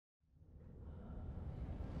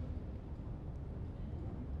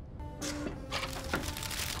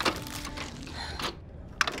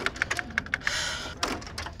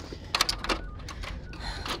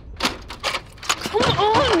Come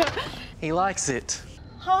on! He likes it.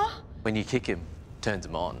 Huh? When you kick him, turns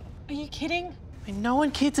him on. Are you kidding? I mean, no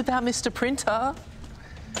one kids about Mr. Printer.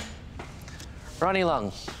 Ronnie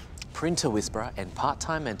Lung, printer whisperer and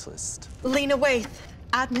part-time mentalist. Lena Waith,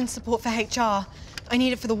 admin support for HR. I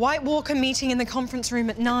need it for the White Walker meeting in the conference room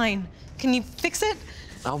at 9. Can you fix it?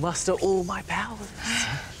 I'll muster all my powers.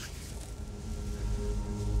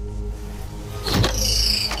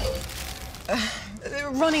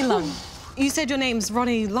 Ronnie Lung. You said your name's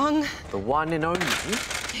Ronnie Lung. The one and only.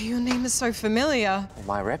 Your name is so familiar.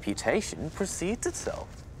 My reputation precedes itself.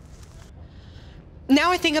 Now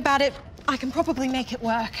I think about it, I can probably make it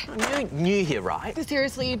work. You're new here, right?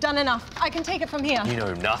 Seriously, you've done enough. I can take it from here. You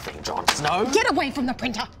know nothing, Jon Snow. Get away from the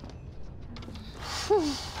printer.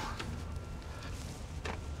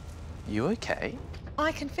 You okay?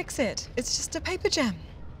 I can fix it. It's just a paper jam.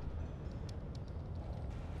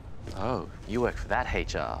 Oh, you work for that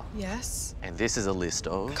HR. Yes. And this is a list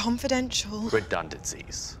of Confidential.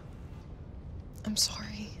 redundancies. I'm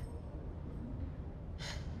sorry.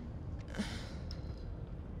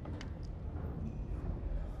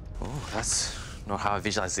 Oh, that's not how I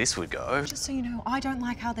visualized this would go. Just so you know, I don't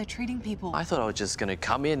like how they're treating people. I thought I was just gonna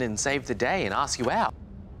come in and save the day and ask you out.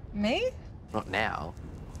 Me? Not now.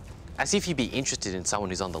 As if you'd be interested in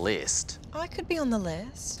someone who's on the list. I could be on the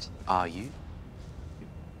list. Are you?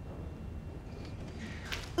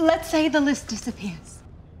 Let's say the list disappears.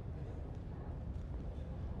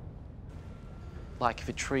 Like if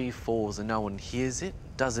a tree falls and no one hears it,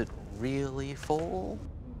 does it really fall?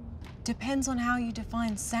 Depends on how you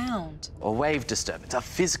define sound. A wave disturbance, a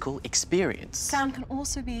physical experience. Sound can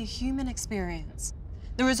also be a human experience.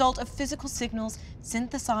 The result of physical signals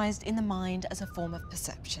synthesized in the mind as a form of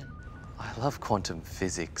perception. I love quantum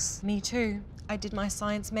physics. Me too. I did my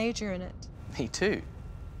science major in it. Me too.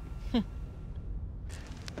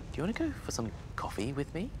 Do you want to go for some coffee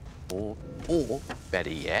with me? Or better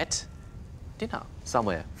yet, dinner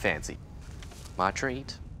somewhere fancy. My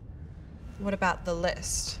treat. What about the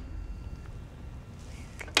list?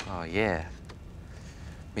 Oh, yeah.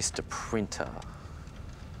 Mr. Printer.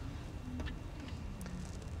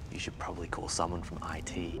 You should probably call someone from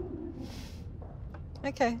IT.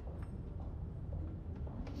 Okay.